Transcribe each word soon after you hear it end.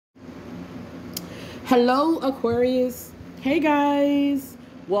Hello, Aquarius. Hey guys,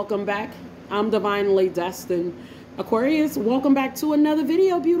 welcome back. I'm Divinely Destined. Aquarius, welcome back to another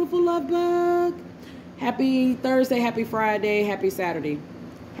video, beautiful love bug. Happy Thursday, happy Friday, happy Saturday.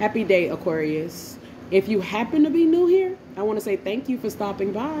 Happy day, Aquarius. If you happen to be new here, I want to say thank you for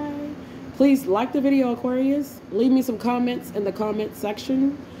stopping by. Please like the video, Aquarius. Leave me some comments in the comment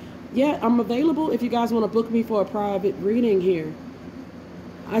section. Yeah, I'm available if you guys want to book me for a private reading here.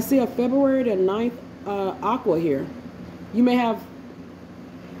 I see a February the 9th aqua here. You may have,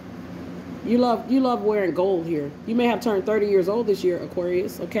 you love wearing gold here. You may have turned 30 years old this year,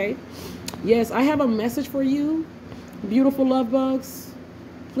 Aquarius, okay? Yes, I have a message for you, beautiful love bugs.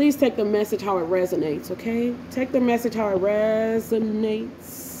 Please take the message how it resonates, okay? Take the message how it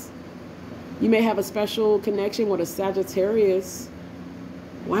resonates. You may have a special connection with a Sagittarius.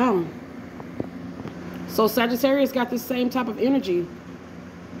 Wow. So Sagittarius got the same type of energy.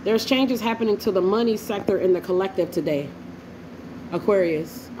 There's changes happening to the money sector in the collective today,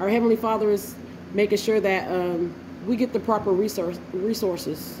 Aquarius. Our Heavenly Father is making sure that we get the proper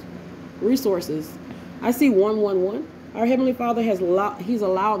resources. I see 111. Our Heavenly Father He's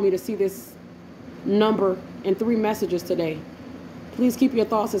allowed me to see this number in 3 messages today. Please keep your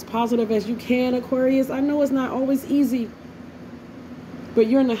thoughts as positive as you can, Aquarius. I know it's not always easy, but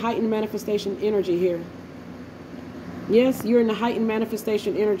you're in the heightened manifestation energy here. Yes, you're in the heightened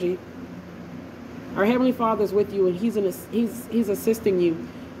manifestation energy. Our Heavenly Father is with you, and He's assisting you.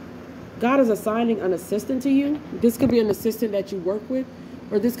 God is assigning an assistant to you. This could be an assistant that you work with,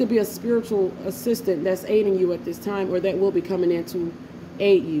 or this could be a spiritual assistant that's aiding you at this time, or that will be coming in to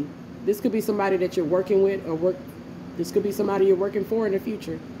aid you. This could be somebody that you're working with, or this could be somebody you're working for in the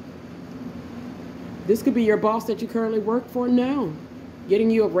future. This could be your boss that you currently work for now, getting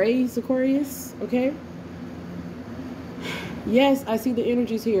you a raise, Aquarius, okay? Yes, I see the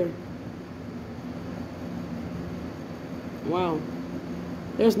energies here. Wow.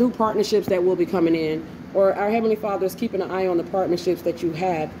 There's new partnerships that will be coming in. Or our Heavenly Father is keeping an eye on the partnerships that you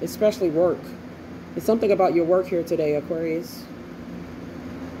have, especially work. It's something about your work here today, Aquarius.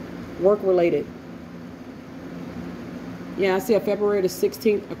 Work related. Yeah, I see a February the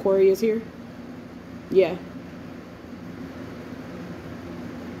 16th Aquarius here. Yeah.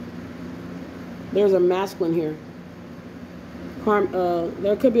 There's a masculine here.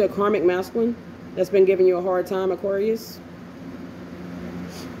 There could be a karmic masculine that's been giving you a hard time, Aquarius.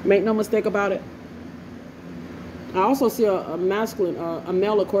 Make no mistake about it. I also see a masculine, a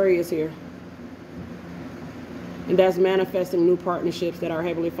male Aquarius here. And that's manifesting new partnerships that our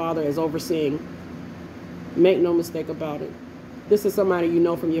Heavenly Father is overseeing. Make no mistake about it. This is somebody you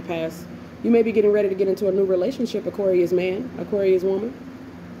know from your past. You may be getting ready to get into a new relationship, Aquarius man, Aquarius woman.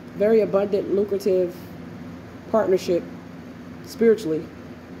 Very abundant, lucrative partnership. Spiritually,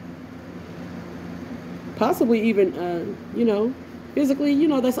 possibly even, you know, physically, you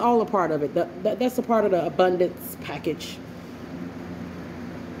know, that's all a part of it. That's a part of the abundance package.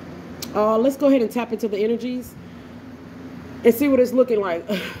 Let's go ahead and tap into the energies and see what it's looking like,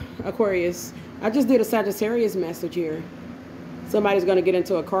 Aquarius. I just did a Sagittarius message here. Somebody's going to get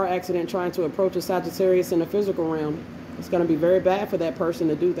into a car accident trying to approach a Sagittarius in the physical realm. It's going to be very bad for that person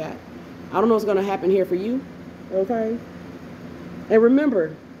to do that. I don't know what's going to happen here for you, okay? And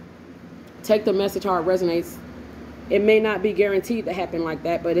remember, take the message how it resonates. It may not be guaranteed to happen like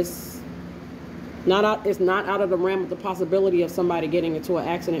that, but it's not out of the realm of the possibility of somebody getting into an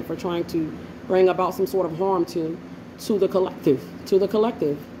accident for trying to bring about some sort of harm to the collective.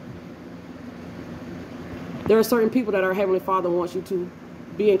 There are certain people that our Heavenly Father wants you to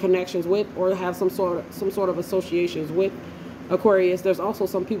be in connections with or have some sort of associations with, Aquarius. There's also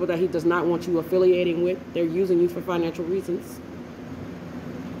some people that He does not want you affiliating with. They're using you for financial reasons.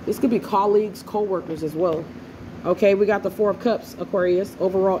 This could be colleagues, co-workers as well. Okay, we got the 4 of Cups, Aquarius.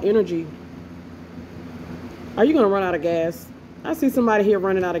 Overall energy. Are you going to run out of gas? I see somebody here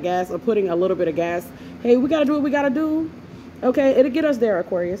running out of gas or putting a little bit of gas. Hey, we got to do what we got to do. Okay, it'll get us there,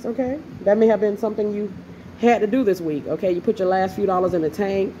 Aquarius, okay? That may have been something you had to do this week, okay? You put your last few dollars in the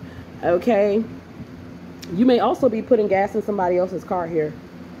tank, okay? You may also be putting gas in somebody else's car here.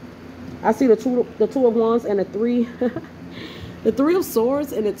 I see the two of Wands and the 3... The 3 of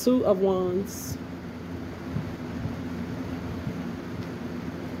Swords and the 2 of Wands.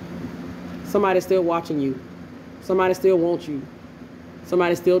 Somebody's still watching you. Somebody still wants you.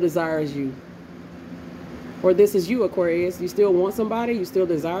 Somebody still desires you. Or this is you, Aquarius. You still want somebody. You still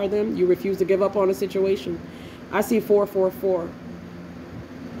desire them. You refuse to give up on a situation. I see 444.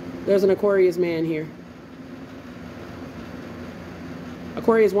 There's an Aquarius man here.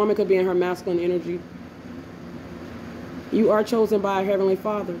 Aquarius woman could be in her masculine energy. You are chosen by a Heavenly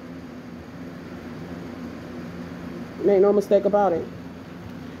Father. Make no mistake about it.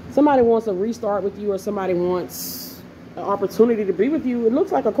 Somebody wants a restart with you, or somebody wants an opportunity to be with you. It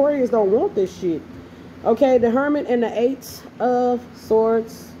looks like Aquarius don't want this shit. Okay, the Hermit and the Eight of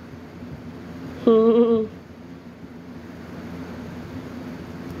Swords.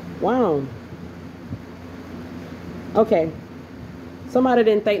 Wow. Okay. Somebody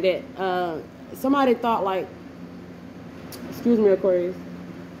didn't think that. Somebody thought like, excuse me, Aquarius.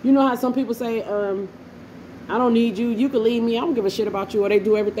 You know how some people say, I don't need you. You can leave me. I don't give a shit about you. Or they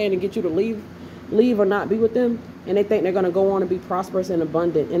do everything to get you to leave or not be with them. And they think they're going to go on and be prosperous and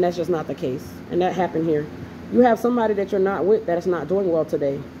abundant. And that's just not the case. And that happened here. You have somebody that you're not with that is not doing well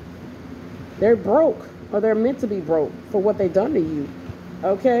today. They're broke, or they're meant to be broke for what they've done to you.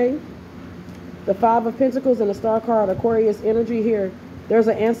 Okay? The Five of Pentacles and the Star card, Aquarius energy here. There's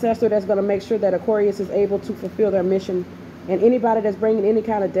an ancestor that's going to make sure that Aquarius is able to fulfill their mission. And anybody that's bringing any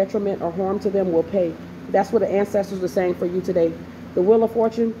kind of detriment or harm to them will pay. That's what the ancestors are saying for you today. The Wheel of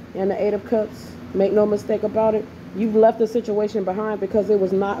Fortune and the Eight of Cups. Make no mistake about it. You've left the situation behind because it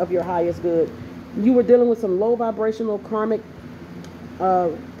was not of your highest good. You were dealing with some low vibrational karmic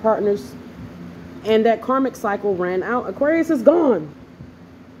partners. And that karmic cycle ran out. Aquarius is gone.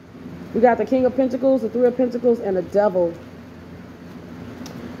 We got the King of Pentacles, the Three of Pentacles, and the Devil.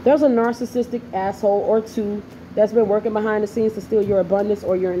 There's a narcissistic asshole or two that's been working behind the scenes to steal your abundance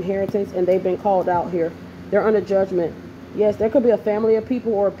or your inheritance, and they've been called out here. They're under judgment. Yes, there could be a family of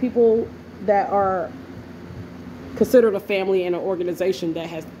people or people that are considered a family in an organization that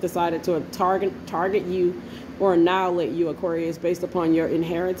has decided to target you or annihilate you, Aquarius, based upon your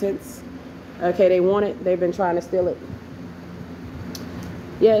inheritance. Okay, they want it. They've been trying to steal it.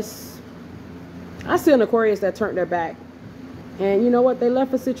 Yes. I see an Aquarius that turned their back. And you know what? They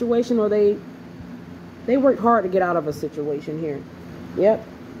left a situation, or they worked hard to get out of a situation here. Yep.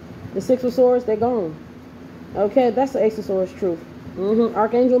 The Six of Swords, they're gone. Okay, that's the Ace of Swords truth.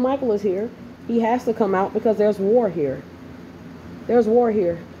 Archangel Michael is here. He has to come out because there's war here. There's war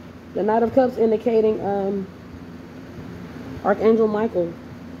here. The Knight of Cups indicating Archangel Michael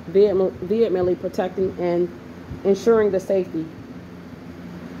vehemently protecting and ensuring the safety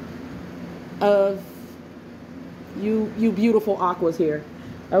of you beautiful aquas here.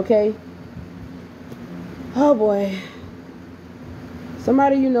 Okay. Oh boy.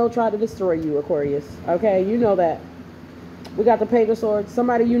 Somebody you know tried to destroy you, Aquarius. Okay, you know that. We got the Page of Swords.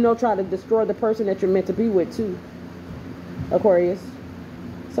 Somebody you know tried to destroy the person that you're meant to be with too, Aquarius.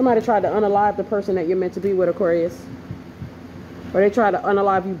 Somebody tried to unalive the person that you're meant to be with, Aquarius. Or they tried to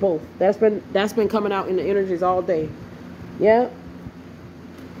unalive you both. That's been coming out in the energies all day. Yeah.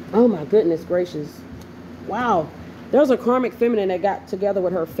 Oh my goodness gracious. Wow. There's a karmic feminine that got together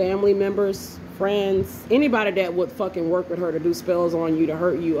with her family members, friends, anybody that would fucking work with her to do spells on you, to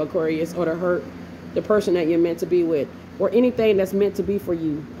hurt you, Aquarius, or to hurt the person that you're meant to be with, or anything that's meant to be for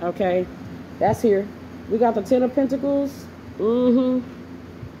you. Okay, that's here. We got the Ten of Pentacles.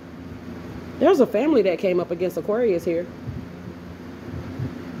 There's a family that came up against Aquarius here.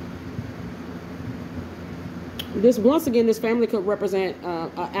 This, once again, this family could represent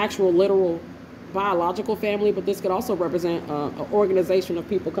an actual literal biological family, but this could also represent an organization of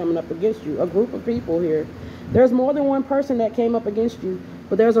people coming up against you, a group of people here. There's more than one person that came up against you,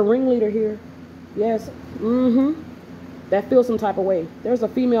 but there's a ringleader here. Yes. That feels some type of way. There's a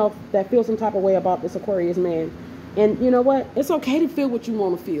female that feels some type of way about this Aquarius man. And you know what? It's okay to feel what you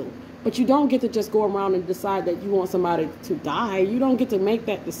want to feel, but you don't get to just go around and decide that you want somebody to die. You don't get to make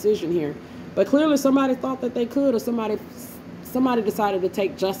that decision here. But clearly somebody thought that they could, or somebody decided to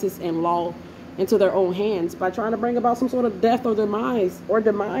take justice and law into their own hands by trying to bring about some sort of death or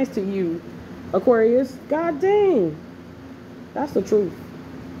demise to you, Aquarius. God dang. That's the truth.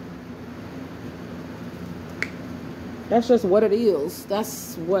 That's just what it is.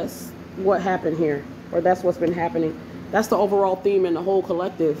 That's what happened here, or that's what's been happening. That's the overall theme in the whole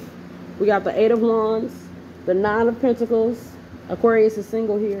collective. We got the Eight of Wands, the Nine of Pentacles. Aquarius is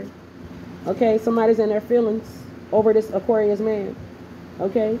single here. Okay, somebody's in their feelings over this Aquarius man.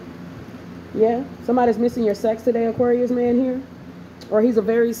 Okay. Yeah, somebody's missing your sex today, Aquarius man here. Or he's a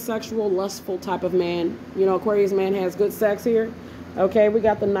very sexual, lustful type of man. You know, Aquarius man has good sex here. Okay, we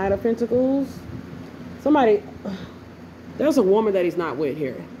got the Knight of Pentacles. Somebody, there's a woman that he's not with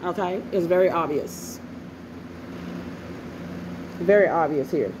here. Okay, it's very obvious. Very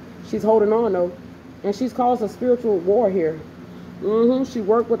obvious here. She's holding on though. And she's caused a spiritual war here. She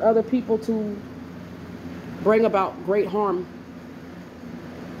worked with other people to bring about great harm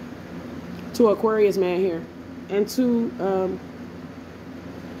to Aquarius man here, and to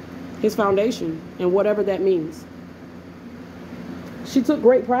his foundation, and whatever that means. She took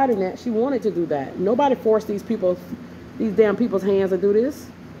great pride in that. She wanted to do that. Nobody forced these people these damn people's hands to do this.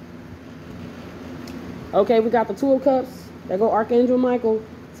 Okay, we got the Two of Cups. There go Archangel Michael.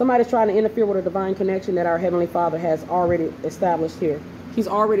 Somebody's trying to interfere with a divine connection that our Heavenly Father has already established here. He's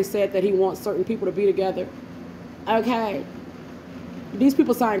already said that he wants certain people to be together. Okay. These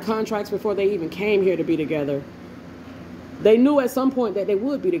people signed contracts before they even came here to be together. They knew at some point that they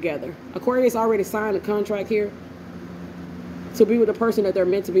would be together. Aquarius already signed a contract here to be with the person that they're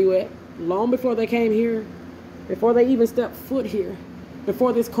meant to be with long before they came here, before they even stepped foot here,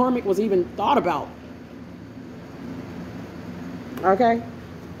 before this karmic was even thought about. Okay?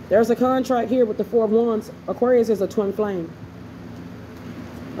 There's a contract here with the Four of Wands. Aquarius is a twin flame.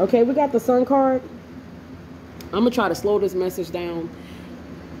 Okay, we got the Sun card. I'm going to try to slow this message down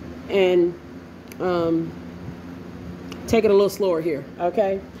and take it a little slower here,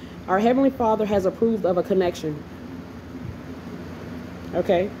 okay? Our Heavenly Father has approved of a connection.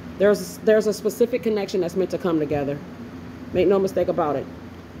 Okay? There's a specific connection that's meant to come together. Make no mistake about it.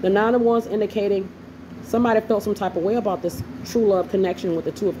 The Nine of Wands indicating somebody felt some type of way about this true love connection with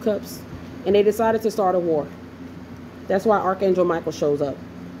the Two of Cups, and they decided to start a war. That's why Archangel Michael shows up.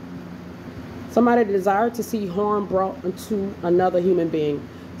 Somebody desired to see harm brought into another human being.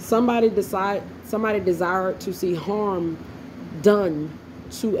 Somebody desired to see harm done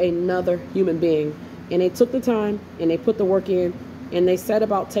to another human being. And they took the time and they put the work in, and they set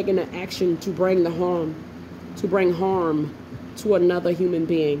about taking the action to bring harm to another human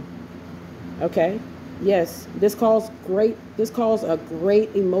being. Okay? Yes, this caused a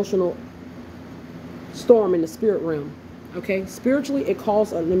great emotional storm in the spirit realm. Okay, spiritually it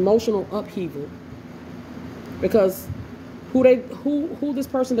caused an emotional upheaval because who this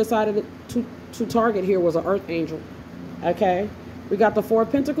person decided to target here was an earth angel. Okay, we got the Four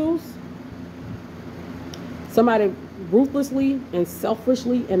of Pentacles. Somebody ruthlessly and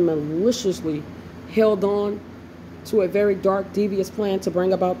selfishly and maliciously held on to a very dark, devious plan to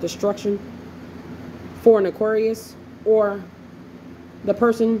bring about destruction for an Aquarius or the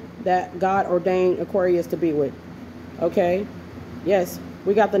person that God ordained Aquarius to be with. Okay, yes,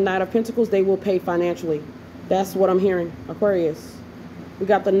 we got the Knight of Pentacles. They will pay financially. That's what I'm hearing, Aquarius. We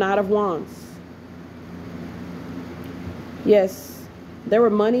got the Knight of Wands. Yes, there were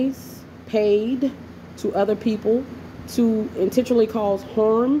monies paid to other people to intentionally cause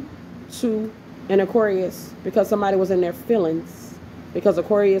harm to an Aquarius because somebody was in their feelings, because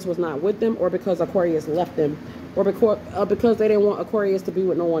Aquarius was not with them, or because Aquarius left them, or because they didn't want Aquarius to be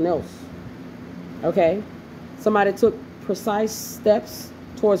with no one else. Okay? Somebody took precise steps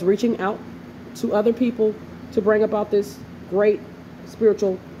towards reaching out to other people to bring about this great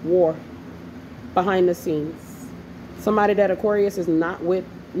spiritual war behind the scenes. Somebody that Aquarius is not with,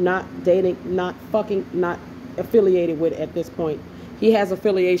 not dating, not fucking, not affiliated with at this point. He has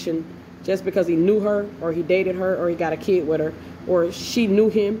affiliation just because he knew her, or he dated her, or he got a kid with her, or she knew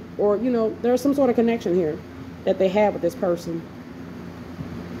him, or, you know, there's some sort of connection here that they had with this person.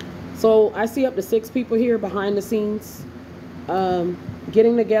 So I see up to 6 people here behind the scenes,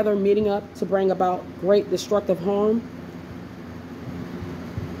 getting together, meeting up to bring about great destructive harm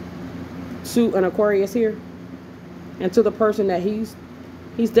to an Aquarius here, and to the person that he's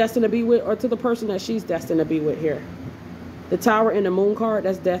destined to be with, or to the person that she's destined to be with here. The Tower and the Moon card,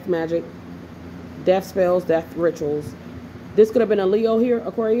 that's death magic, death spells, death rituals. This could have been a Leo here,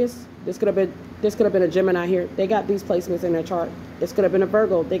 Aquarius. This could have been a Gemini here. They got these placements in their chart. This could have been a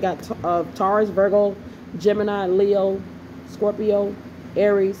Virgo. They got Taurus, Virgo, Gemini, Leo, Scorpio,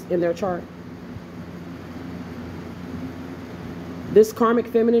 Aries in their chart. This karmic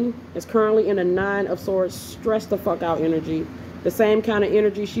feminine is currently in a 9 of Swords, stress the fuck out energy. The same kind of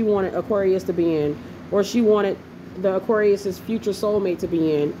energy she wanted Aquarius to be in, or she wanted the Aquarius's future soulmate to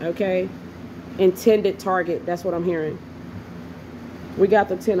be in. Okay? Intended target. That's what I'm hearing. We got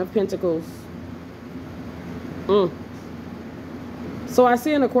the 10 of Pentacles. So I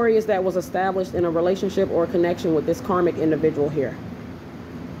see an Aquarius that was established in a relationship or a connection with this karmic individual here.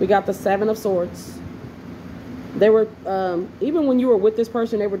 We got the 7 of Swords. They were, even when you were with this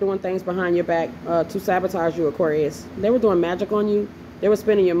person, they were doing things behind your back to sabotage you, Aquarius. They were doing magic on you. They were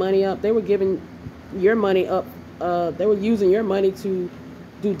spending your money up. They were giving your money up. They were using your money to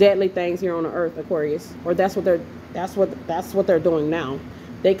do deadly things here on the earth, Aquarius. Or that's what they're doing now.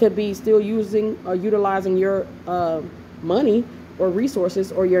 They could be still using or utilizing your money or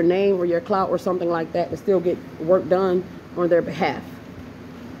resources or your name or your clout or something like that to still get work done on their behalf.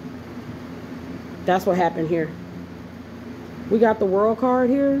 That's what happened here. We got the World card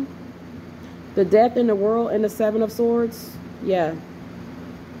here. The Death in the World and the 7 of Swords. Yeah.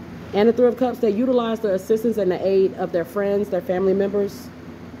 And the 3 of Cups. They utilize the assistance and the aid of their friends, their family members.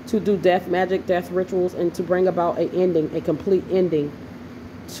 to do death magic, death rituals, and to bring about an ending, a complete ending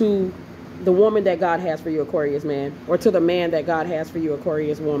to the woman that God has for you, Aquarius man, or to the man that God has for you,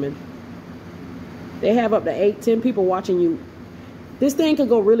 Aquarius woman. They have up to 8-10 people watching you. This thing could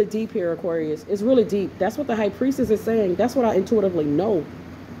go really deep here, Aquarius. It's really deep. That's what the High Priestess is saying. That's what I intuitively know.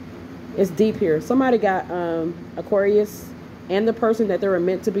 It's deep here. Somebody got Aquarius and the person that they were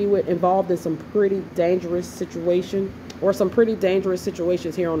meant to be with involved in some pretty dangerous situation, or some pretty dangerous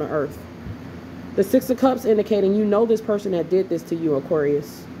situations here on the earth. The Six of Cups indicating you know this person that did this to you,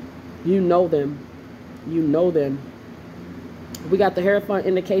 Aquarius. You know them. You know them. We got the Hierophant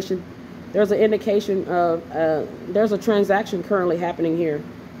indication. There's an indication of there's a transaction currently happening here.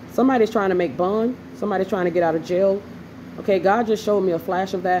 Somebody's trying to make bond. Somebody's trying to get out of jail. Okay, God just showed me a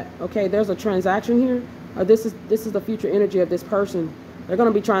flash of that. Okay, there's a transaction here. This is the future energy of this person. They're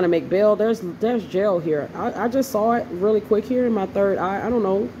going to be trying to make bail. There's jail here. I just saw it really quick here in my third eye. I don't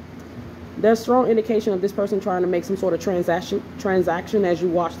know. There's strong indication of this person trying to make some sort of transaction as you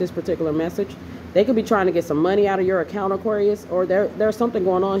watch this particular message. They could be trying to get some money out of your account, Aquarius, or there's something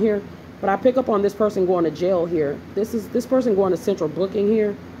going on here. But I pick up on this person going to jail here. This person going to central booking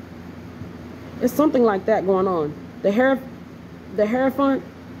here. It's something like that going on. The Hierophant.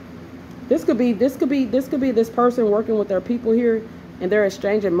 This could be this person working with their people here, and they're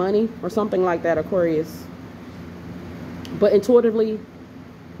exchanging money or something like that, Aquarius. But intuitively,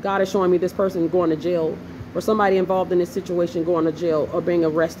 God is showing me this person going to jail, or somebody involved in this situation going to jail or being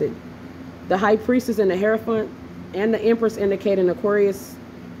arrested. The High Priestess and the Hierophant and the Empress indicating Aquarius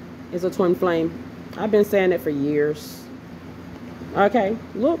is a twin flame. I've been saying it for years. Okay,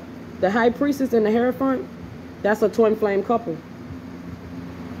 look, the High Priestess and the Hierophant, that's a twin flame couple.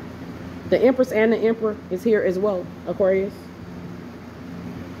 The Empress and the Emperor is here as well, Aquarius.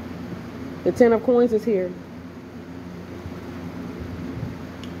 The Ten of Coins is here.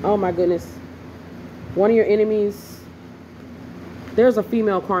 Oh my goodness. One of your enemies. There's a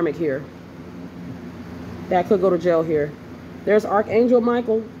female karmic here that could go to jail here. There's Archangel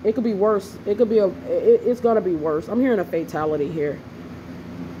Michael. It could be worse. It could be it's gonna be worse. I'm hearing a fatality here.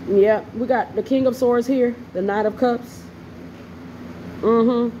 Yeah, we got the King of Swords here, the Knight of Cups.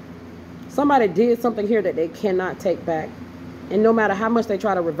 Somebody did something here that they cannot take back. And no matter how much they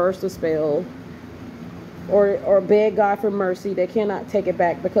try to reverse the spell or beg God for mercy, they cannot take it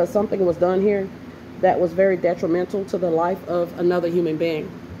back, because something was done here that was very detrimental to the life of another human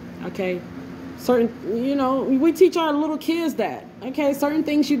being. Okay? Certain, you know, we teach our little kids that. Okay? Certain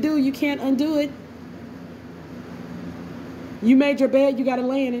things you do, you can't undo it. You made your bed, you got to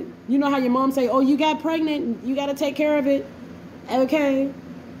lay in it. You know how your mom say, oh, you got pregnant, you got to take care of it. Okay?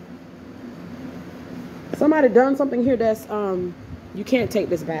 Somebody done something here that's, you can't take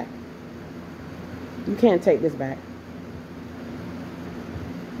this back. You can't take this back.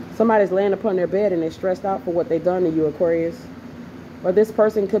 Somebody's laying upon their bed and they're stressed out for what they've done to you, Aquarius. Or this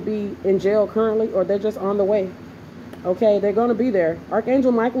person could be in jail currently, or they're just on the way. Okay, they're going to be there.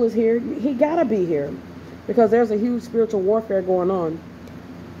 Archangel Michael is here. He got to be here, because there's a huge spiritual warfare going on.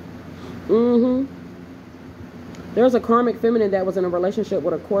 There's a karmic feminine that was in a relationship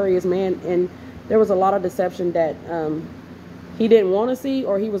with Aquarius man, and there was a lot of deception that he didn't want to see,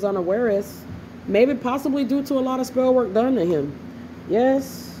 or he was unaware of. Maybe possibly due to a lot of spell work done to him.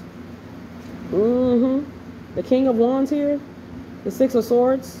 Yes. The King of Wands here, the Six of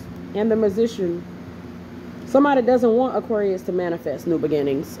Swords, and the Magician. Somebody doesn't want Aquarius to manifest new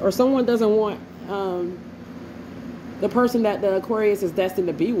beginnings, or someone doesn't want the person that the Aquarius is destined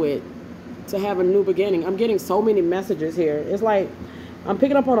to be with to have a new beginning. I'm getting so many messages here. It's like I'm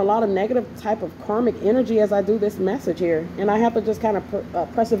picking up on a lot of negative type of karmic energy as I do this message here. And I have to just kind of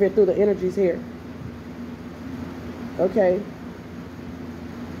persevere through the energies here. Okay.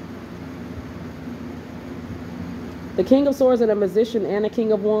 The King of Swords and the Magician and the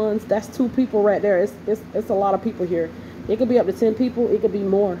King of Wands, that's two people right there. It's a lot of people here. It could be up to 10 people. It could be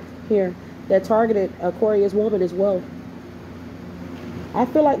more here that targeted Aquarius woman as well. I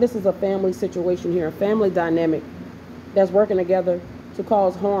feel like this is a family situation here, a family dynamic that's working together to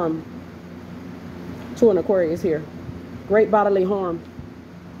cause harm to an Aquarius here. Great bodily harm.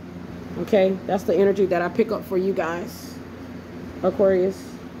 Okay, that's the energy that I pick up for you guys, Aquarius.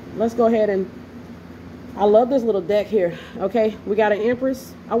 Let's go ahead and, I love this little deck here. Okay, we got an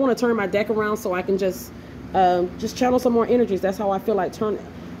Empress. I want to turn my deck around so I can just channel some more energies. That's how I feel like turning.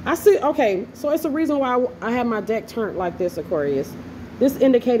 I see. Okay, so it's the reason why I have my deck turned like this, Aquarius. This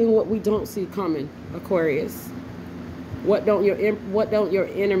indicating what we don't see coming, Aquarius. What don't your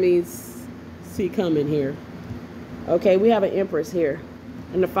enemies see coming here? Okay, we have an Empress here,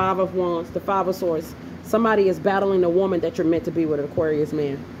 and the Five of Wands, the Five of Swords. Somebody is battling the woman that you're meant to be with, an Aquarius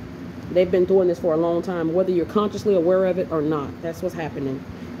man. They've been doing this for a long time, whether you're consciously aware of it or not. That's what's happening.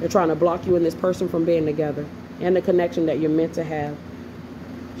 They're trying to block you and this person from being together and the connection that you're meant to have.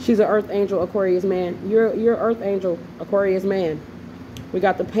 She's an earth angel, Aquarius man. You're earth angel, Aquarius man. We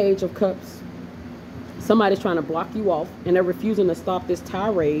got the Page of Cups. Somebody's trying to block you off, and they're refusing to stop this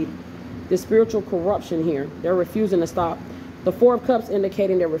tirade, this spiritual corruption here. They're refusing to stop. The Four of Cups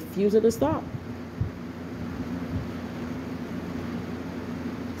indicating they're refusing to stop.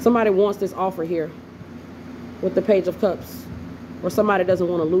 Somebody wants this offer here with the Page of Cups. Or somebody doesn't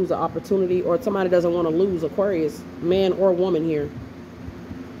want to lose the opportunity, or somebody doesn't want to lose, Aquarius, man or woman here.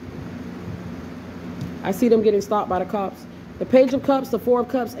 I see them getting stopped by the cops. The Page of Cups, the Four of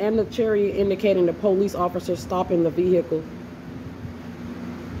Cups, and the Chariot indicating the police officer stopping the vehicle.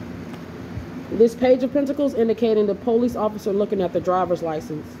 This Page of Pentacles indicating the police officer looking at the driver's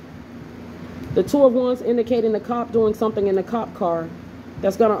license. The Two of Wands indicating the cop doing something in the cop car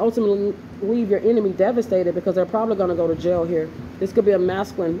that's going to ultimately leave your enemy devastated, because they're probably going to go to jail here. This could be a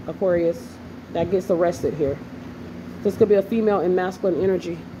masculine Aquarius that gets arrested here. This could be a female in masculine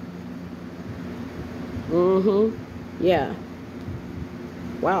energy. Yeah.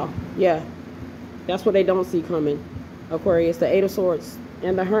 Wow. Yeah. That's what they don't see coming, Aquarius. The Eight of Swords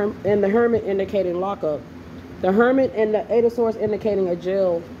and the Hermit indicating lockup. The Hermit and the Eight of Swords indicating a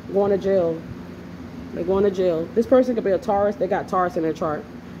jail, going to jail. They're going to jail. This person could be a Taurus. They got Taurus in their chart.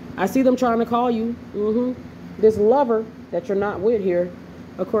 I see them trying to call you. This lover that you're not with here,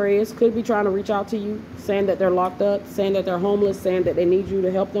 Aquarius, could be trying to reach out to you, saying that they're locked up, saying that they're homeless, saying that they need you to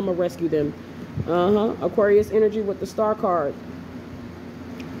help them or rescue them. Aquarius energy with the Star card.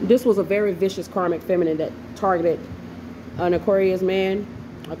 This was a very vicious karmic feminine that targeted an Aquarius man.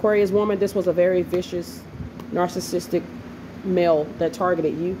 Aquarius woman, this was a very vicious, narcissistic male that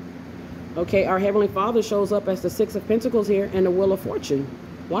targeted you. Okay, our Heavenly Father shows up as the Six of Pentacles here and the Wheel of Fortune.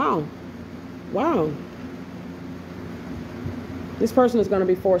 Wow. Wow. This person is going to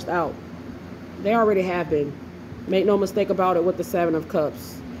be forced out. They already have been. Make no mistake about it with the Seven of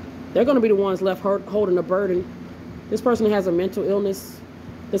Cups. They're going to be the ones left holding the burden. This person has a mental illness.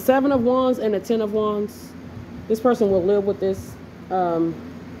 The Seven of Wands and the Ten of Wands. This person will live with this.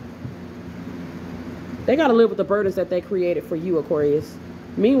 They got to live with the burdens that they created for you, Aquarius.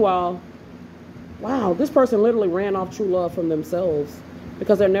 Meanwhile, wow, this person literally ran off true love from themselves,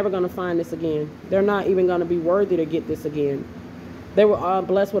 because they're never going to find this again. They're not even going to be worthy to get this again. They were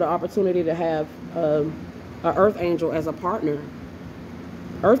blessed with an opportunity to have an earth angel as a partner.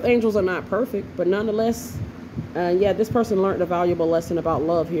 Earth angels are not perfect, but nonetheless, yeah, this person learned a valuable lesson about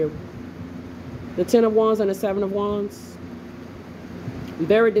love here. The Ten of Wands and the Seven of Wands.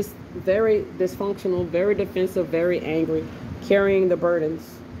 Very dysfunctional, very defensive, very angry, carrying the burdens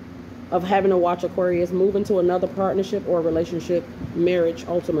of having to watch Aquarius move into another partnership or relationship, marriage,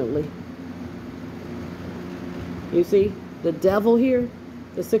 ultimately. You see, the Devil here,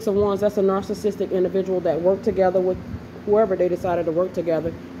 the Six of Wands, that's a narcissistic individual that worked together with whoever they decided to work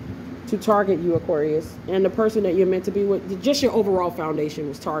together to target you, Aquarius. And the person that you're meant to be with, just your overall foundation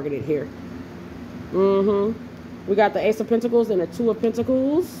was targeted here. We got the Ace of Pentacles and the Two of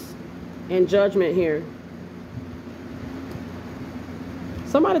Pentacles and Judgment here.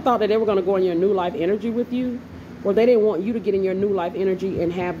 Somebody thought that they were going to go in your new life energy with you, or they didn't want you to get in your new life energy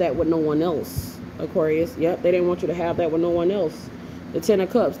and have that with no one else, Aquarius. Yep, they didn't want you to have that with no one else. The Ten of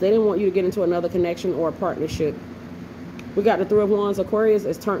Cups, they didn't want you to get into another connection or a partnership. We got the Three of Wands. Aquarius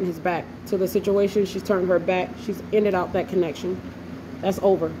has turned his back to the situation. She's turned her back. She's ended out that connection. That's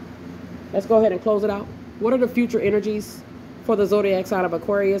over. Let's go ahead and close it out. What are the future energies for the zodiac sign of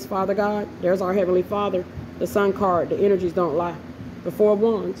Aquarius, Father God? There's our Heavenly Father. The Sun card. The energies don't lie. The Four of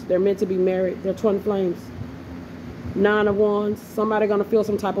Wands. They're meant to be married. They're twin flames. Nine of Wands. Somebody going to feel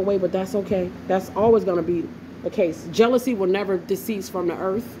some type of way, but that's okay. That's always going to be the case. Jealousy will never decease from the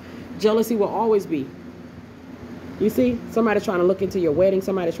earth. Jealousy will always be. You see, somebody's trying to look into your wedding.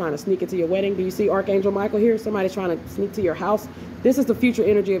 Somebody's trying to sneak into your wedding. Do you see Archangel Michael here? Somebody's trying to sneak to your house. This is the future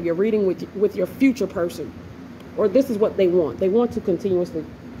energy of your reading with your future person. Or this is what they want. They want to continuously,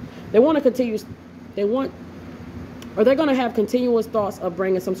 or they're going to have continuous thoughts of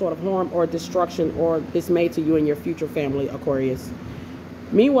bringing some sort of harm or destruction or dismay to you and your future family, Aquarius.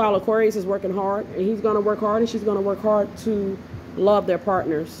 Meanwhile, Aquarius is working hard, and he's going to work hard, and she's going to work hard to love their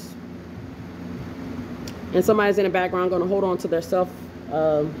partners. And somebody's in the background going to hold on to their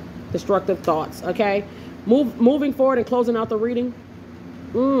self-destructive thoughts, okay? Moving forward and closing out the reading.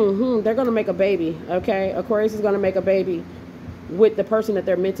 They're going to make a baby, okay? Aquarius is going to make a baby with the person that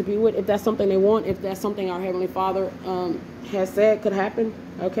they're meant to be with, if that's something they want, if that's something our Heavenly Father has said could happen,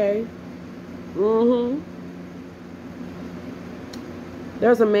 okay? Mm-hmm.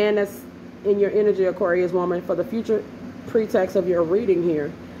 There's a man that's in your energy, Aquarius woman, for the future pretext of your reading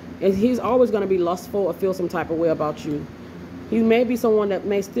here. And he's always going to be lustful or feel some type of way about you. He may be someone that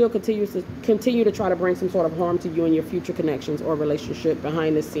may still continue to try to bring some sort of harm to you in your future connections or relationship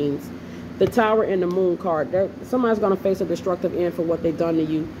behind the scenes. The Tower and the Moon card. Somebody's going to face a destructive end for what they've done to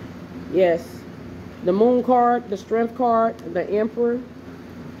you. Yes. The Moon card, the Strength card, the Emperor,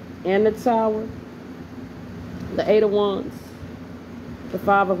 and the Tower. The Eight of Wands. The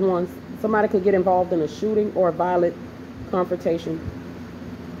Five of Wands. Somebody could get involved in a shooting or a violent confrontation.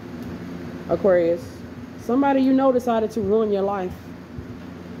 Aquarius. Somebody you know decided to ruin your life.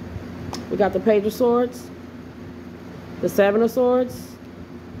 We got the Page of Swords. The Seven of Swords.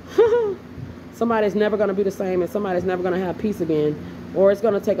 Somebody's never going to be the same, and somebody's never going to have peace again. Or it's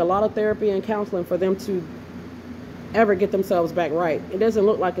going to take a lot of therapy and counseling for them to ever get themselves back right. It doesn't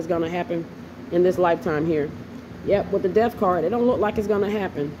look like it's going to happen in this lifetime here. Yep, with the Death card, it don't look like it's going to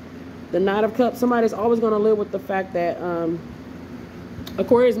happen. The Knight of Cups, somebody's always going to live with the fact that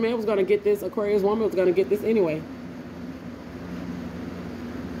Aquarius man was going to get this, Aquarius woman was going to get this anyway.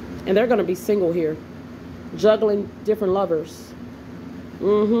 And they're going to be single here, juggling different lovers.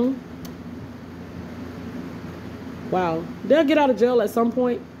 Mm-hmm. Wow. They'll get out of jail at some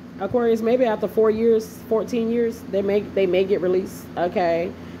point, Aquarius. Maybe after 4 years, 14 years, they may get released.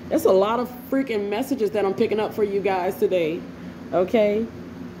 Okay. That's a lot of freaking messages that I'm picking up for you guys today. Okay.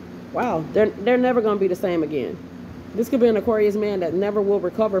 Wow. They're never going to be the same again. This could be an Aquarius man that never will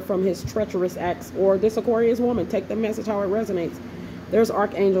recover from his treacherous acts, or this Aquarius woman. Take the message how it resonates. There's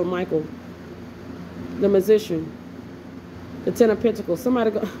Archangel Michael, the Magician, the Ten of Pentacles.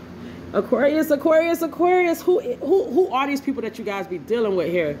 Somebody go, Aquarius. Who are these people that you guys be dealing with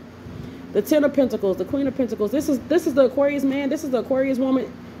here? The Ten of Pentacles, the Queen of Pentacles. This is the Aquarius man. This is the Aquarius woman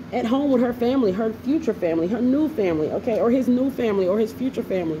at home with her family, her future family, her new family, okay, or his new family, or his future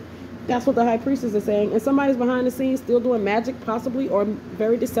family. That's what the High Priestess is saying. And somebody's behind the scenes still doing magic, possibly, or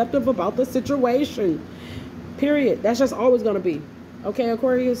very deceptive about the situation. Period. That's just always going to be. Okay,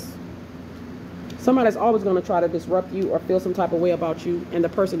 Aquarius? Somebody's always going to try to disrupt you or feel some type of way about you and the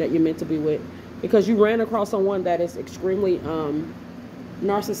person that you're meant to be with. Because you ran across someone that is extremely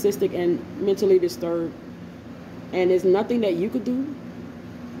narcissistic and mentally disturbed. And there's nothing that you could do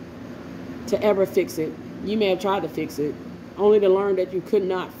to ever fix it. You may have tried to fix it, only to learn that you could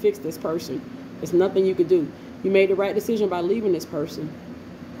not fix this person. There's nothing you could do. You made the right decision by leaving this person,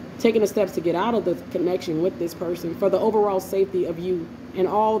 taking the steps to get out of the connection with this person for the overall safety of you and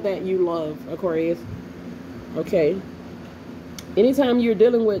all that you love, Aquarius. Okay. Anytime you're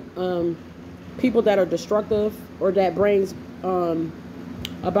dealing with people that are destructive or that brings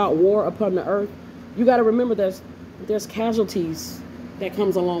about war upon the earth, you got to remember there's casualties that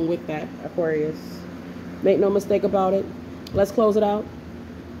comes along with that, Aquarius. Make no mistake about it. Let's close it out.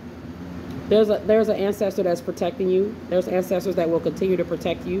 There's an ancestor that's protecting you. There's ancestors that will continue to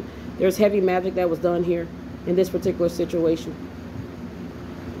protect you. There's heavy magic that was done here in this particular situation.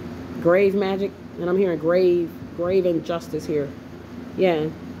 Grave magic, and I'm hearing grave injustice here. Yeah,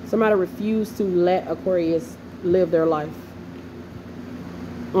 somebody refused to let Aquarius live their life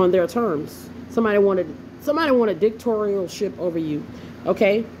on their terms. Somebody wanted dictatorship over you.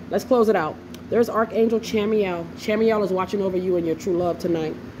 Okay, let's close it out. There's Archangel Chamuel. Chamuel is watching over you and your true love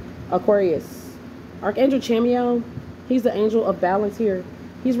tonight, Aquarius. Archangel Chamuel, he's the angel of balance here.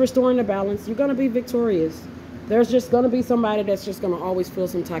 He's restoring the balance. You're going to be victorious. There's just going to be somebody that's just going to always feel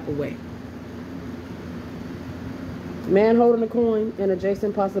some type of way. Man holding a coin and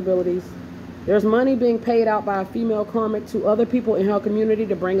adjacent possibilities. There's money being paid out by a female karmic to other people in her community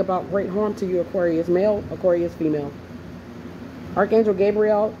to bring about great harm to you, Aquarius male, Aquarius female. Archangel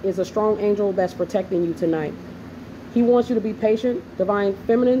Gabriel is a strong angel that's protecting you tonight. He wants you to be patient, divine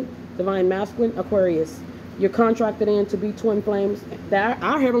feminine, divine masculine, Aquarius. You're contracted in to be twin flames.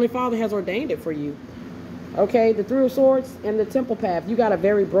 Our Heavenly Father has ordained it for you. Okay, the Three of Swords and the Temple Path. You got a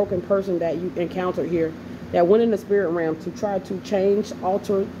very broken person that you encountered here that went in the spirit realm to try to change,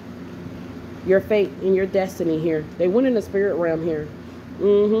 alter your fate and your destiny here. They went in the spirit realm here.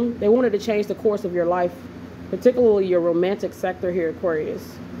 They wanted to change the course of your life, particularly your romantic sector here, Aquarius.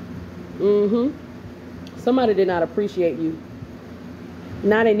 Somebody did not appreciate you.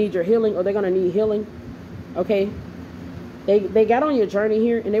 Now they need your healing, or they're going to need healing. Okay? They got on your journey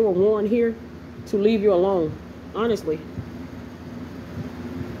here, and they were warned here to leave you alone. Honestly.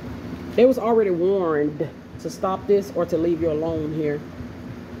 They was already warned to stop this or to leave you alone here.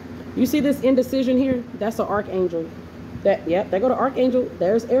 You see this indecision here? That's an archangel. Yep, they go to Archangel.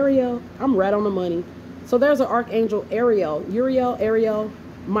 There's Ariel. I'm right on the money. So there's an Archangel Ariel. Uriel, Ariel.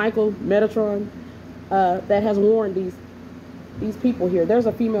 Michael, Metatron, that has warned these people here. There's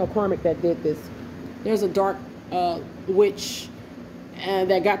a female karmic that did this. There's a dark witch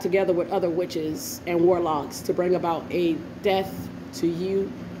that got together with other witches and warlocks to bring about a death to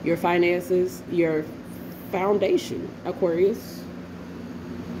you, your finances, your foundation, Aquarius.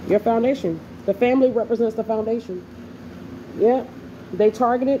 Your foundation. The family represents the foundation. Yeah. They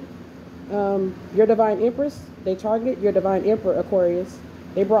targeted your divine empress. They targeted your divine emperor, Aquarius.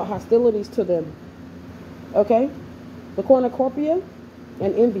 They brought hostilities to them. Okay? The cornucopia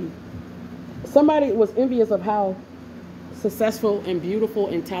and envy. Somebody was envious of how successful and beautiful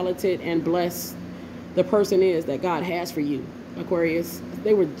and talented and blessed the person is that God has for you, Aquarius.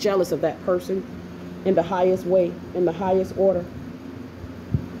 They were jealous of that person in the highest way, in the highest order.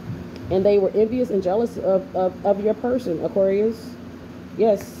 And they were envious and jealous of your person, Aquarius.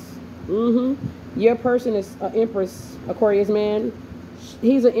 Yes. Your person is an empress, Aquarius man.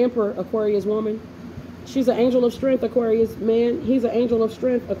 He's an emperor, Aquarius woman. She's an angel of strength, Aquarius man. He's an angel of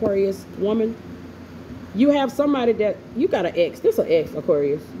strength, Aquarius woman. You have somebody that, you got an ex. This an ex,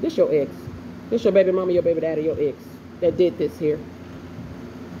 Aquarius. This your ex. This your baby mama, your baby daddy, your ex that did this here.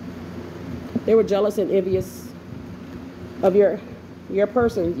 They were jealous and envious of your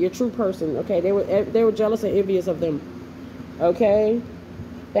person, your true person. Okay, they were jealous and envious of them. Okay,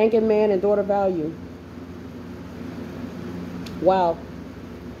 thanking man and daughter value. Wow.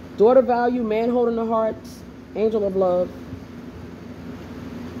 Daughter value, man holding the heart, angel of love.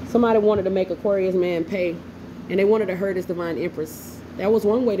 Somebody wanted to make Aquarius man pay, and they wanted to hurt his divine empress. That was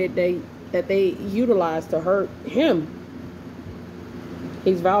one way that they utilized to hurt him.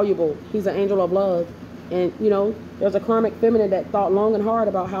 He's valuable. He's an angel of love. And, you know, there's a karmic feminine that thought long and hard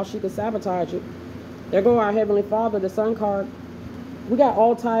about how she could sabotage it. There go our Heavenly Father, the Sun card. We got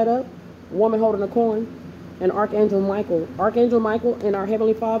all tied up. Woman holding a coin. And Archangel Michael. Archangel Michael and our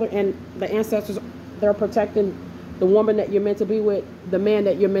Heavenly Father and the ancestors, they're protecting the woman that you're meant to be with, the man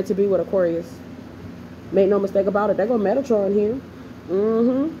that you're meant to be with, Aquarius. Make no mistake about it. There go Metatron here.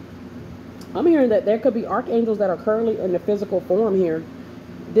 I'm hearing that there could be archangels that are currently in the physical form here.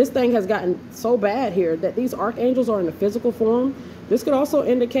 This thing has gotten so bad here that these archangels are in the physical form. This could also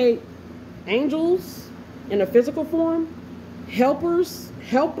indicate angels in the physical form,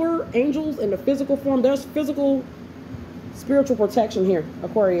 helper angels in the physical form. There's physical, spiritual protection here,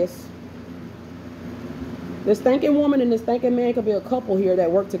 Aquarius. This thinking woman and this thinking man could be a couple here that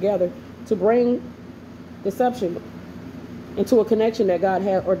work together to bring deception into a connection that God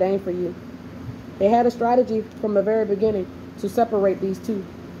had ordained for you. They had a strategy from the very beginning to separate these two.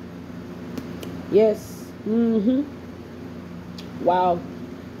 Yes. Wow.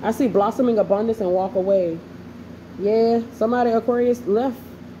 I see blossoming abundance and walk away. Yeah. Somebody, Aquarius, left.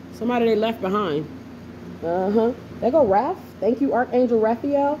 Somebody they left behind. There go Raph. Thank you, Archangel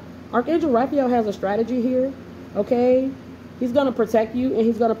Raphael. Archangel Raphael has a strategy here. Okay. He's going to protect you and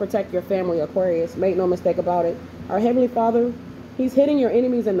he's going to protect your family, Aquarius. Make no mistake about it. Our Heavenly Father, he's hitting your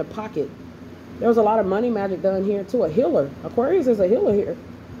enemies in the pocket. There was a lot of money magic done here too. A healer. Aquarius is a healer here.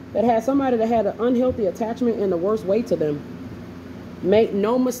 That had somebody that had an unhealthy attachment in the worst way to them. Make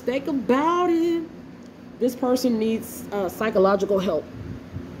no mistake about it. This person needs psychological help.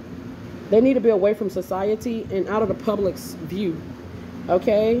 They need to be away from society and out of the public's view.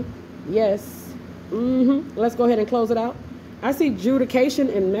 Okay? Yes. Let's go ahead and close it out. I see adjudication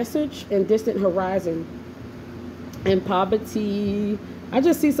and message and distant horizon. And poverty. I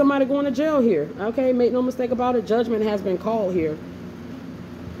just see somebody going to jail here. Okay? Make no mistake about it. Judgment has been called here.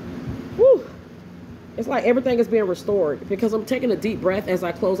 Whew. It's like everything is being restored because I'm taking a deep breath as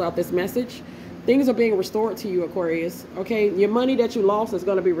I close out this message. Things are being restored to you, Aquarius. Okay? Your money that you lost is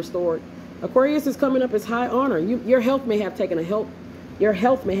going to be restored. Aquarius is coming up as high honor. Your health may have taken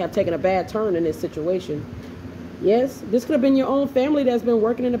a bad turn in this situation. Yes, this could have been your own family that's been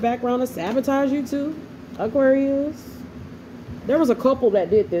working in the background to sabotage you too, Aquarius. There was a couple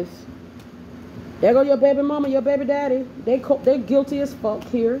that did this. There go your baby mama, your baby daddy. They're guilty as fuck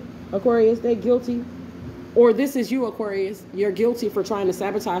here, Aquarius. They're guilty. Or this is you, Aquarius. You're guilty for trying to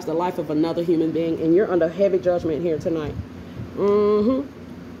sabotage the life of another human being, and you're under heavy judgment here tonight.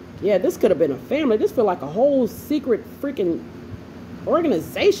 Yeah, this could have been a family. This feel like a whole secret freaking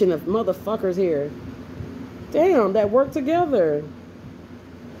organization of motherfuckers here. Damn, that work together.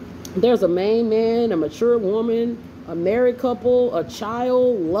 There's a main man, a mature woman, a married couple, a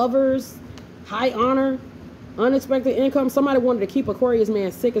child, lovers, high honor, unexpected income. Somebody wanted to keep Aquarius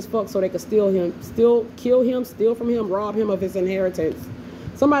man sick as fuck so they could kill him, steal from him, rob him of his inheritance.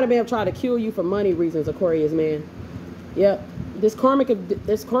 Somebody may have tried to kill you for money reasons, Aquarius man. Yep. This karmic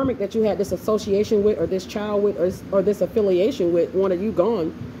that you had this association with, or this child with, or this affiliation with, wanted you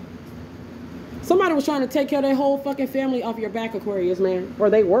gone. Somebody was trying to take care of their whole fucking family off your back, Aquarius, man. Or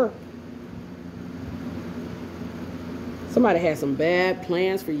they were. Somebody had some bad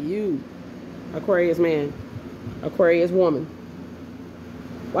plans for you, Aquarius man, Aquarius woman.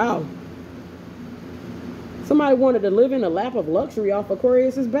 Wow. Somebody wanted to live in a lap of luxury off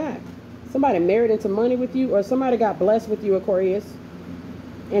Aquarius's back. Somebody married into money with you, or somebody got blessed with you, Aquarius.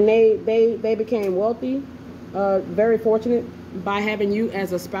 And they became wealthy, very fortunate by having you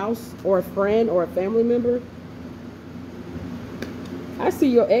as a spouse or a friend or a family member. I see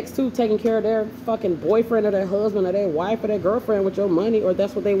your ex too taking care of their fucking boyfriend or their husband or their wife or their girlfriend with your money, or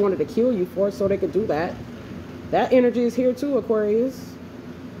that's what they wanted to kill you for, so they could do that. That energy is here too, Aquarius.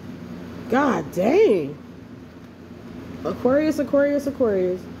 God dang. Aquarius, Aquarius,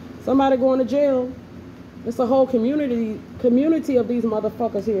 Aquarius. Somebody going to jail. It's a whole community of these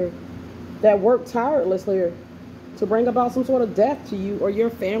motherfuckers here that work tirelessly here to bring about some sort of death to you or your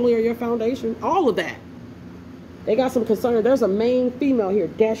family or your foundation. All of that. They got some concern. There's a main female here.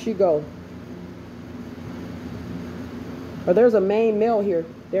 There she go. Or there's a main male here.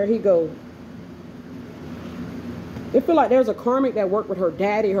 There he goes. It feel like there's a karmic that worked with her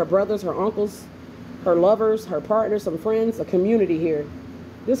daddy, her brothers, her uncles, her lovers, her partners, some friends, a community here.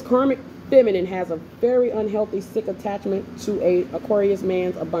 This karmic feminine has a very unhealthy, sick attachment to a Aquarius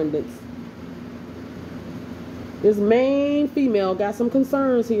man's abundance. This main female got some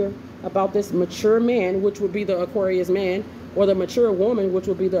concerns here about this mature man, which would be the Aquarius man, or the mature woman, which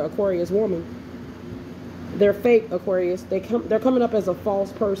would be the Aquarius woman. They're fake, Aquarius. They're coming up as a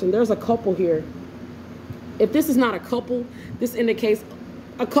false person. There's a couple here. If this is not a couple, this indicates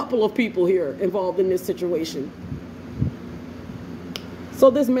a couple of people here involved in this situation. So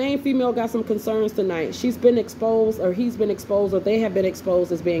this main female got some concerns tonight. She's been exposed, or he's been exposed, or they have been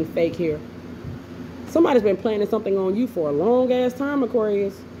exposed as being fake here. Somebody's been planning something on you for a long ass time,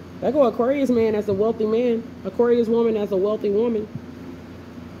 Aquarius. That go Aquarius man as a wealthy man, Aquarius woman as a wealthy woman.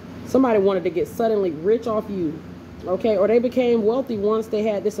 Somebody wanted to get suddenly rich off you, okay? Or they became wealthy once they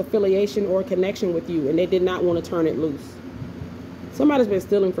had this affiliation or connection with you, and they did not want to turn it loose. Somebody's been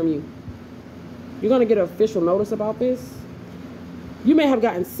stealing from you. You're going to get an official notice about this. You may have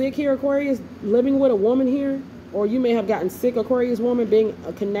gotten sick here, Aquarius, living with a woman here, or you may have gotten sick, Aquarius woman, being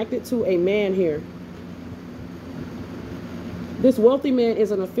connected to a man here. This wealthy man is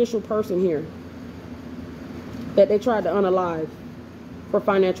an official person here that they tried to unalive for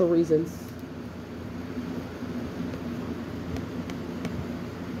financial reasons.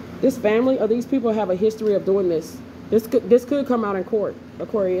 This family or these people have a history of doing this. This could come out in court,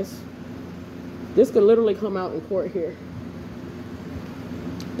 Aquarius. This could literally come out in court here.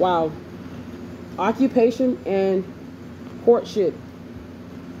 Wow. Occupation and courtship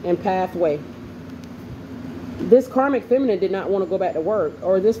and pathway. This karmic feminine did not want to go back to work,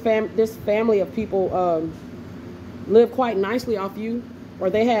 or this family of people lived quite nicely off you, or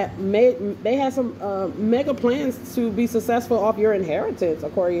they had some mega plans to be successful off your inheritance,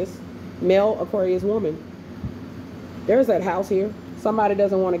 Aquarius, male Aquarius woman. There's that house here somebody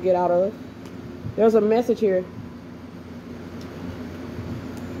doesn't want to get out of. There's a message here.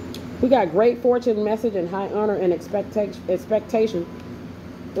 We got great fortune, message, and high honor and expectation.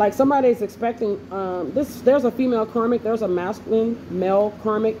 Like somebody's expecting there's a female karmic, there's a masculine, male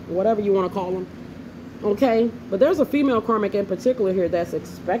karmic, whatever you want to call them. Okay? But there's a female karmic in particular here that's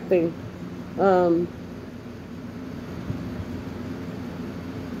expecting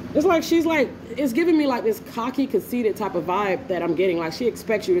it's giving me like this cocky, conceited type of vibe that I'm getting. Like she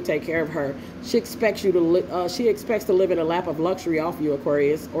expects you to take care of her. She expects you to she expects to live in a lap of luxury off you,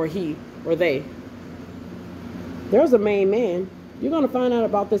 Aquarius, or he or they. There's a main man. You're going to find out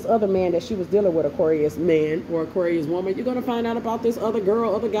about this other man that she was dealing with, Aquarius man or Aquarius woman. You're going to find out about this other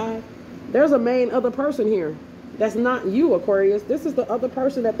girl, other guy. There's a main other person here. That's not you, Aquarius. This is the other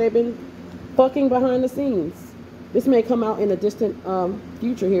person that they've been fucking behind the scenes. This may come out in a distant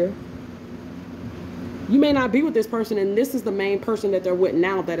future here. You may not be with this person, and this is the main person that they're with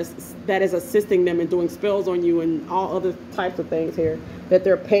now that is assisting them in doing spells on you and all other types of things here that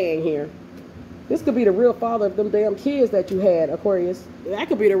they're paying here. This could be the real father of them damn kids that you had, Aquarius. That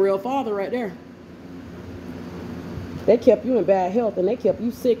could be the real father right there. They kept you in bad health, and they kept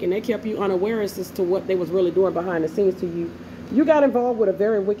you sick, and they kept you unaware as to what they was really doing behind the scenes to you. You got involved with a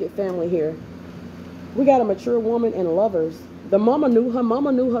very wicked family here. We got a mature woman and lovers. The mama knew,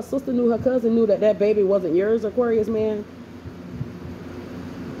 her sister knew, her cousin knew that baby wasn't yours, Aquarius man.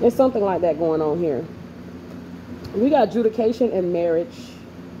 There's something like that going on here. We got adjudication and marriage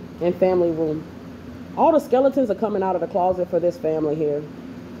and family room. All the skeletons are coming out of the closet for this family here.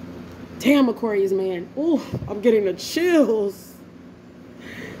 Damn, Aquarius, man. Ooh, I'm getting the chills.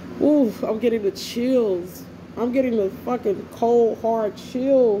 Ooh, I'm getting the chills. I'm getting the fucking cold, hard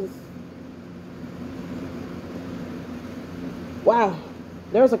chills. Wow.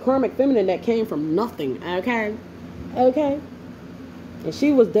 There's a karmic feminine that came from nothing, okay? Okay? And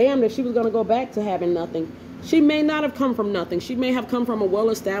she was damned if she was going to go back to having nothing. She may not have come from nothing. She may have come from a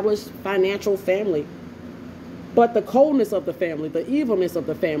well-established financial family. But the coldness of the family, the evilness of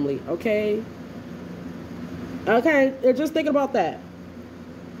the family, okay? Okay, they're just thinking about that.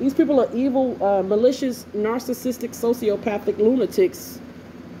 These people are evil, malicious, narcissistic, sociopathic lunatics,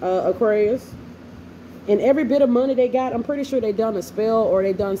 Aquarius. And every bit of money they got, I'm pretty sure they done a spell or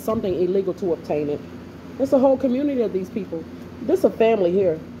they done something illegal to obtain it. It's a whole community of these people. This is a family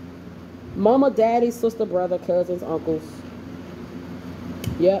here. Mama, daddy, sister, brother, cousins, uncles.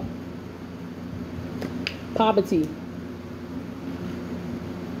 Yep. Poverty.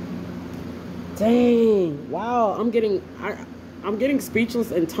 Dang. Wow. I'm getting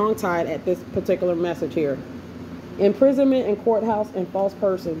speechless and tongue-tied at this particular message here. Imprisonment in courthouse and false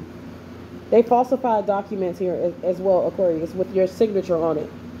person. They falsified documents here as well, Aquarius, with your signature on it.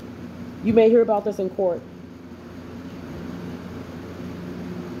 You may hear about this in court.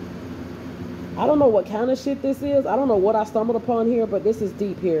 I don't know what kind of shit this is. I don't know what I stumbled upon here, but this is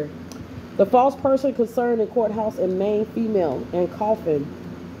deep here. The false person concerned in courthouse and main female and coffin.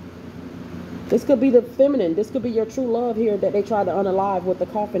 This could be the feminine. This could be your true love here that they tried to unalive with the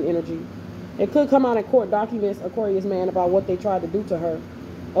coffin energy. It could come out in court documents, Aquarius man, about what they tried to do to her.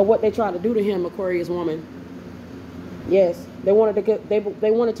 Or what they tried to do to him, Aquarius woman. Yes, they wanted to get, they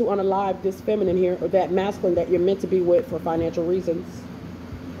wanted to unalive this feminine here, or that masculine that you're meant to be with for financial reasons.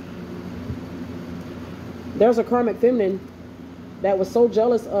 There's a karmic feminine that was so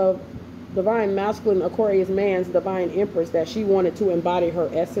jealous of divine masculine Aquarius man's divine empress that she wanted to embody her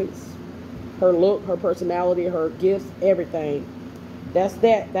essence, her look, her personality, her gifts, everything.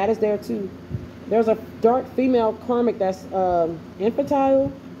 That is there too. There's a dark female karmic that's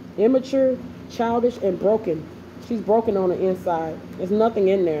infantile, immature, childish, and broken. She's broken on the inside. There's nothing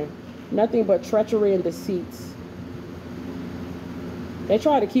in there. Nothing but treachery and deceits. They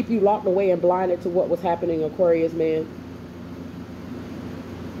try to keep you locked away and blinded to what was happening, Aquarius man.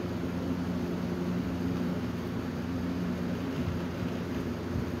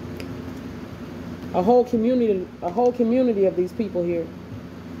 A whole community of these people here.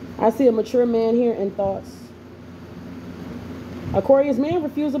 I see a mature man here in thoughts. Aquarius man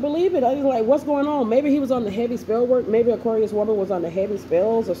refused to believe it. I was like, what's going on? Maybe he was on the heavy spell work. Maybe Aquarius woman was on the heavy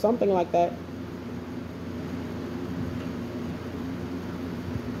spells or something like that.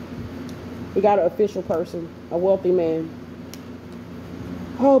 We got an official person, a wealthy man.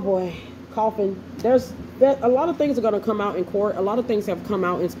 Oh boy, coffin. A lot of things are going to come out in court. A lot of things have come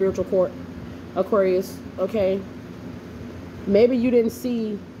out in spiritual court, Aquarius. Okay. Maybe you didn't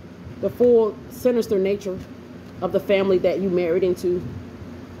see the full sinister nature of the family that you married into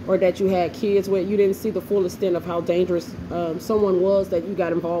or that you had kids with. You didn't see the full extent of how dangerous someone was that you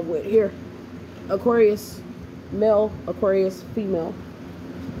got involved with here. Aquarius male, Aquarius female.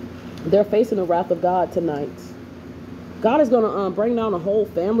 They're facing the wrath of God tonight. God is going to bring down a whole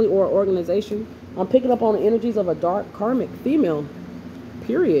family or organization. I'm picking up on the energies of a dark karmic female.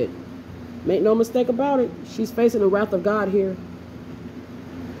 Period. Make no mistake about it. She's facing the wrath of God here.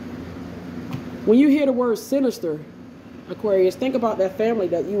 When you hear the word sinister, Aquarius, think about that family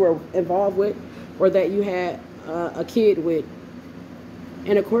that you were involved with or that you had a kid with.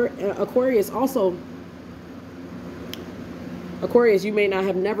 And Aquarius also, Aquarius, you may not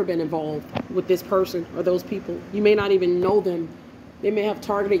have never been involved with this person or those people. You may not even know them. They may have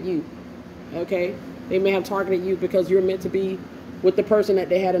targeted you, okay? They may have targeted you because you're meant to be with the person that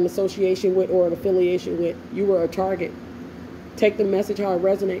they had an association with or an affiliation with. You were a target. Take the message how it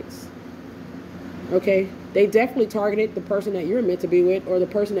resonates. Okay, they definitely targeted the person that you're meant to be with or the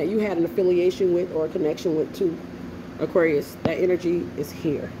person that you had an affiliation with or a connection with too. Aquarius, that energy is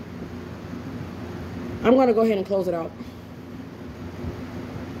here. I'm going to go ahead and close it out.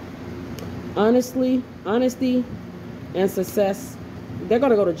 Honesty and success. They're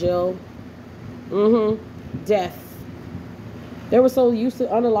going to go to jail. Death. They were so used to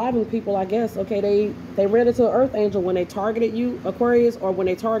unaliving people, I guess. Okay, they ran into an earth angel when they targeted you, Aquarius, or when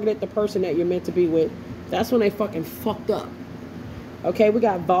they targeted the person that you're meant to be with. That's when they fucking fucked up. Okay, we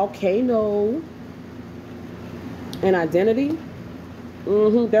got volcano and identity.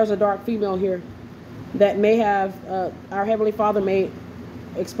 There's a dark female here that may have, our Heavenly Father may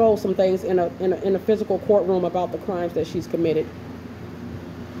expose some things in a physical courtroom about the crimes that she's committed.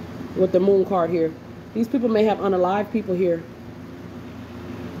 With the moon card here. These people may have unalive people here.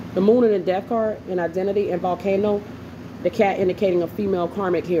 The moon and the death card, and identity, and volcano. The cat indicating a female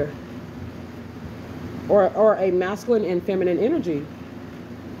karmic here. Or a masculine and feminine energy.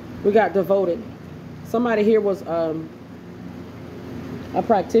 We got devoted. Somebody here was a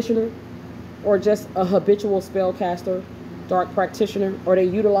practitioner, or just a habitual spellcaster, dark practitioner, or they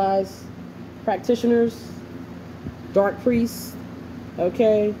utilize practitioners, dark priests,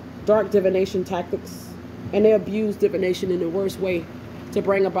 okay, dark divination tactics, and they abuse divination in the worst way to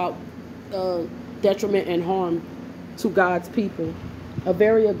bring about detriment and harm to God's people. A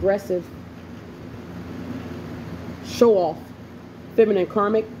very aggressive show-off, feminine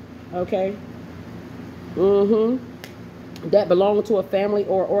karmic, okay, that belong to a family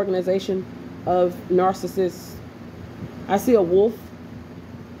or organization of narcissists. I see a wolf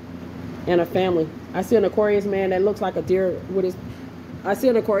and a family. I see an Aquarius man that looks like a deer with his... I see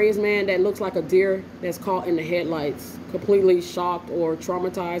an Aquarius man that looks like a deer that's caught in the headlights, completely shocked or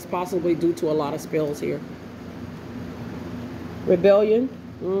traumatized, possibly due to a lot of spells here. Rebellion,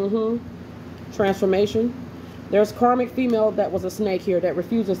 transformation. There's karmic female that was a snake here that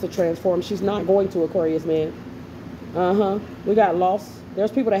refuses to transform. She's not going to Aquarius man. We got loss.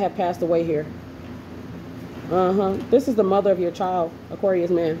 There's people that have passed away here. This is the mother of your child, Aquarius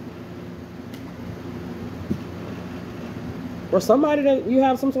man. Or somebody that you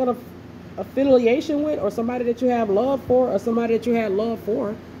have some sort of affiliation with, or somebody that you have love for, or somebody that you had love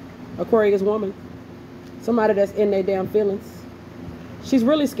for, Aquarius woman. Somebody that's in their damn feelings. She's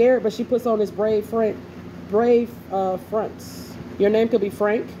really scared, but she puts on this brave fronts. Your name could be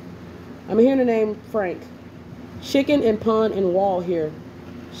Frank. I'm hearing the name Frank. Chicken and pun and wall here.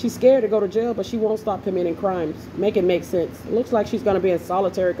 She's scared to go to jail, but she won't stop committing crimes. Make it make sense. It looks like she's going to be in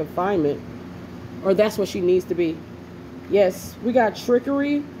solitary confinement, or that's what she needs to be. Yes, we got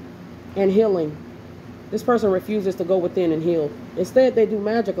trickery and healing. This person refuses to go within and heal. Instead, they do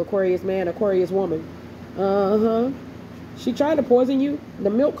magic, Aquarius man, Aquarius woman. She tried to poison you. The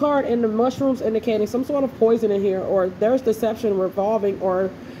milk card and the mushrooms indicating some sort of poison in here, or there's deception revolving,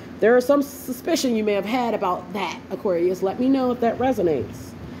 or there is some suspicion you may have had about that, Aquarius. Let me know if that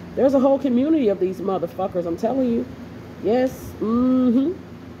resonates. There's a whole community of these motherfuckers, I'm telling you. Yes,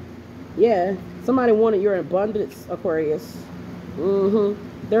 yeah, somebody wanted your abundance, Aquarius.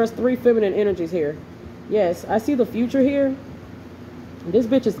 There's 3 feminine energies here. Yes, I see the future here. This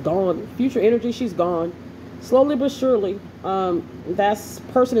bitch is gone. Future energy, she's gone. Slowly but surely, that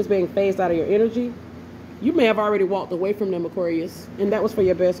person is being phased out of your energy. You may have already walked away from them, Aquarius, and that was for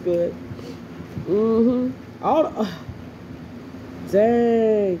your best good.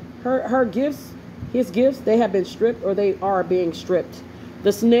 Dang. Her gifts, his gifts, they have been stripped, or they are being stripped.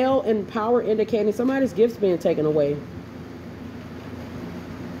 The snail and power indicating somebody's gifts being taken away.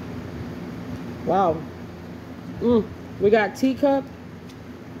 Wow. We got teacup,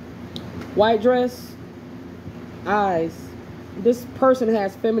 white dress, eyes. This person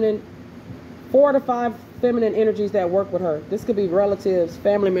has 4 to 5 feminine energies that work with her. This could be relatives,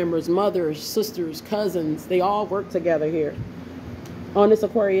 family members, mothers, sisters, cousins. They all work together here on this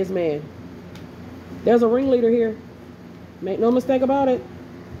Aquarius man. There's a ringleader here. Make no mistake about it.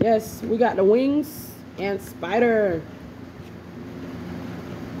 Yes, we got the wings and spider.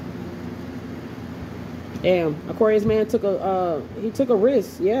 Damn, Aquarius man took a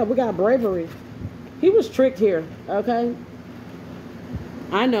risk. Yeah, we got bravery. He was tricked here, okay?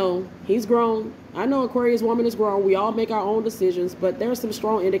 I know he's grown. I know Aquarius woman is grown. We all make our own decisions, but there's some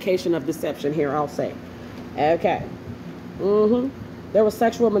strong indication of deception here, I'll say. Okay. There was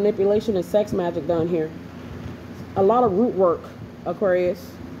sexual manipulation and sex magic done here. A lot of root work,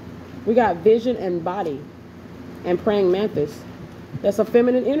 Aquarius. We got vision and body and praying mantis. That's a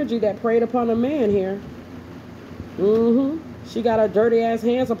feminine energy that preyed upon a man here. She got her dirty ass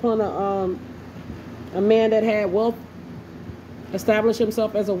hands upon a man that had wealth, established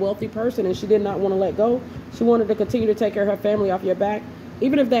himself as a wealthy person, and she did not want to let go. She wanted to continue to take care of her family off your back,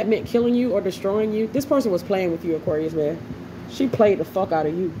 even if that meant killing you or destroying you. This person was playing with you, Aquarius man. She played the fuck out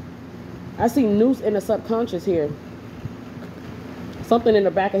of you. I see noose in the subconscious here. Something in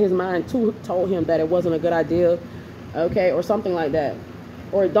the back of his mind told him that it wasn't a good idea, okay, or something like that.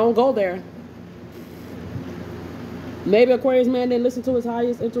 Or don't go there. Maybe Aquarius man didn't listen to his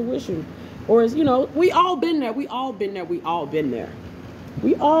highest intuition. Or as you know, we all been there. We all been there. We all been there.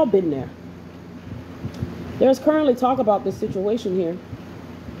 We all been there. There's currently talk about this situation here.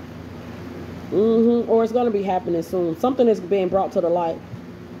 Or it's going to be happening soon. Something is being brought to the light.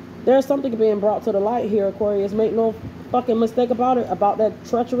 There's something being brought to the light here, Aquarius. Make no fucking mistake about it. About that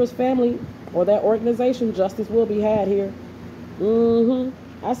treacherous family or that organization. Justice will be had here.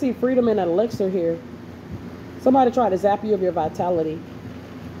 I see freedom and elixir here. Somebody tried to zap you of your vitality.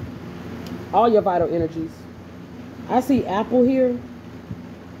 All your vital energies. I see apple here.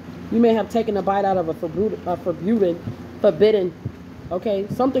 You may have taken a bite out of a forbidden. Okay,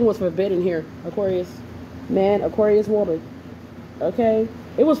 something was forbidden here, Aquarius. Man, Aquarius woman. Okay,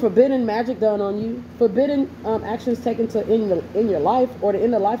 it was forbidden magic done on you. Forbidden actions taken to in your life, or to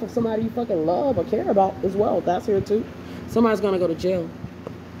end the life of somebody you fucking love or care about as well. That's here too. Somebody's gonna go to jail.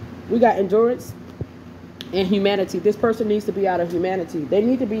 We got endurance and humanity. This person needs to be out of humanity. They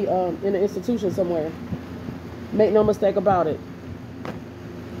need to be in an institution somewhere. Make no mistake about it.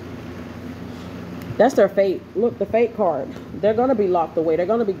 That's their fate. Look, the fate card. They're gonna be locked away. They're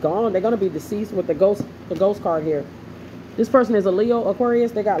gonna be gone. They're gonna be deceased with the ghost card here. This person is a Leo,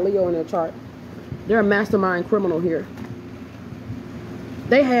 Aquarius. They got Leo in their chart. They're a mastermind criminal here.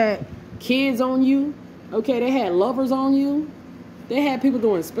 They had kids on you. Okay, they had lovers on you. They had people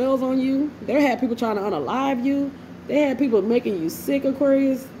doing spells on you. They had people trying to unalive you. They had people making you sick,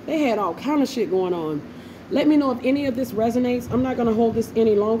 Aquarius. They had all kind of shit going on. Let me know if any of this resonates. I'm not going to hold this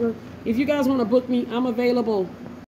any longer. If you guys want to book me, I'm available.